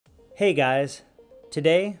Hey guys,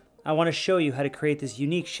 today I want to show you how to create this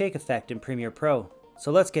unique shake effect in Premiere Pro,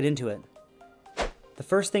 so let's get into it. The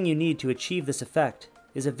first thing you need to achieve this effect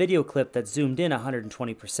is a video clip that's zoomed in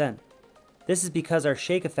 120%. This is because our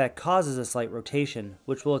shake effect causes a slight rotation,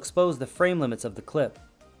 which will expose the frame limits of the clip.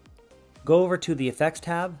 Go over to the Effects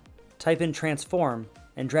tab, type in Transform,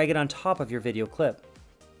 and drag it on top of your video clip.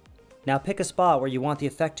 Now pick a spot where you want the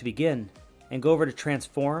effect to begin, and go over to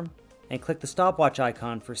Transform, and click the stopwatch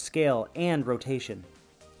icon for scale and rotation.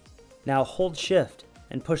 Now hold Shift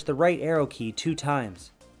and push the right arrow key 2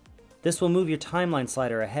 times. This will move your timeline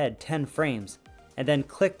slider ahead 10 frames, and then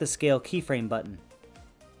click the scale keyframe button.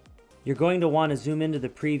 You're going to want to zoom into the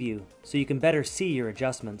preview so you can better see your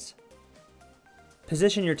adjustments.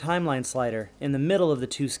 Position your timeline slider in the middle of the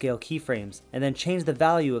 2 scale keyframes and then change the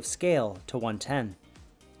value of scale to 110.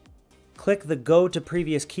 Click the Go to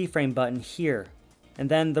Previous Keyframe button here, and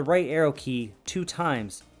then the right arrow key 2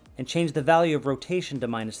 times and change the value of rotation to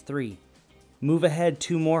 -3. Move ahead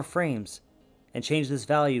 2 more frames and change this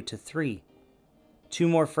value to 3. 2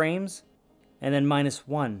 more frames and then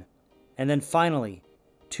 -1. And then finally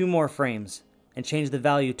 2 more frames and change the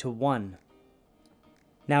value to 1.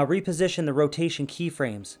 Now reposition the rotation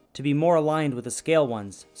keyframes to be more aligned with the scale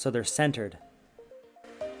ones so they're centered.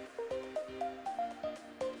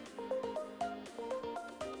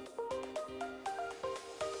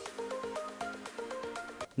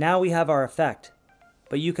 Now we have our effect,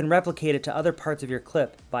 but you can replicate it to other parts of your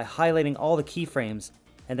clip by highlighting all the keyframes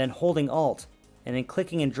and then holding Alt and then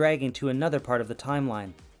clicking and dragging to another part of the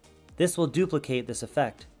timeline. This will duplicate this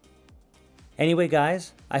effect. Anyway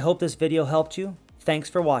guys, I hope this video helped you. Thanks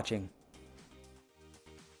for watching.